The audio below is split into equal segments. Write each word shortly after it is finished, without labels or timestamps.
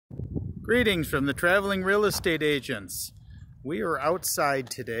Greetings from the traveling real estate agents. We are outside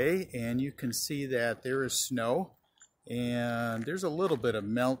today and you can see that there is snow and there's a little bit of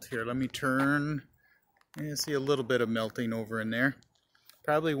melt here. Let me turn and see a little bit of melting over in there.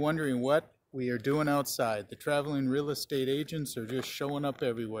 Probably wondering what we are doing outside. The traveling real estate agents are just showing up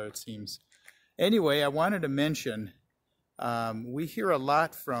everywhere, it seems. Anyway, I wanted to mention we hear a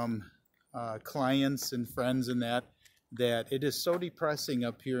lot from clients and friends and that it is so depressing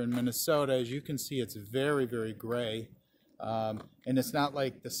up here in Minnesota. As you can see, it's very, very gray. And it's not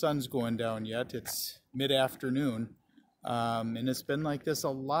like the sun's going down yet. It's mid-afternoon. And it's been like this a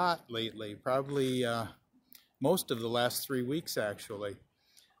lot lately, probably most of the last 3 weeks, actually.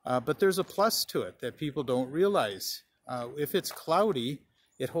 But there's a plus to it that people don't realize. If it's cloudy,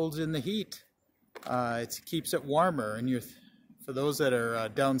 it holds in the heat. It keeps it warmer. And for those that are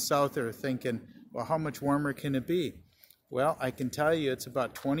down south are thinking, well, how much warmer can it be? Well, I can tell you it's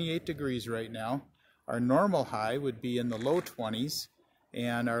about 28 degrees right now. Our normal high would be in the low 20s,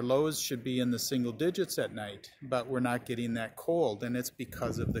 and our lows should be in the single digits at night, but we're not getting that cold, and it's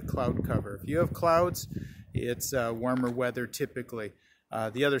because of the cloud cover. If you have clouds, it's warmer weather typically.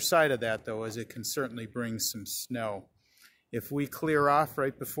 The other side of that, though, is it can certainly bring some snow. If we clear off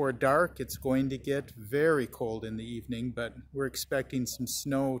right before dark, it's going to get very cold in the evening, but we're expecting some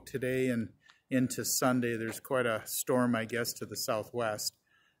snow today and into Sunday. There's quite a storm, I guess, to the southwest.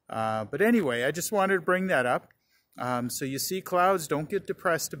 But anyway, I just wanted to bring that up. So you see clouds, don't get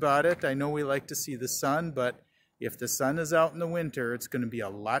depressed about it. I know we like to see the sun, but if the sun is out in the winter, it's going to be a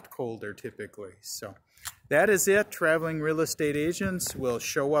lot colder typically. So that is it. Traveling real estate agents will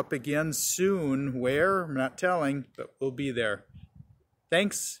show up again soon. Where? I'm not telling, but we'll be there.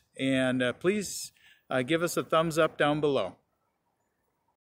 Thanks, and please give us a thumbs up down below.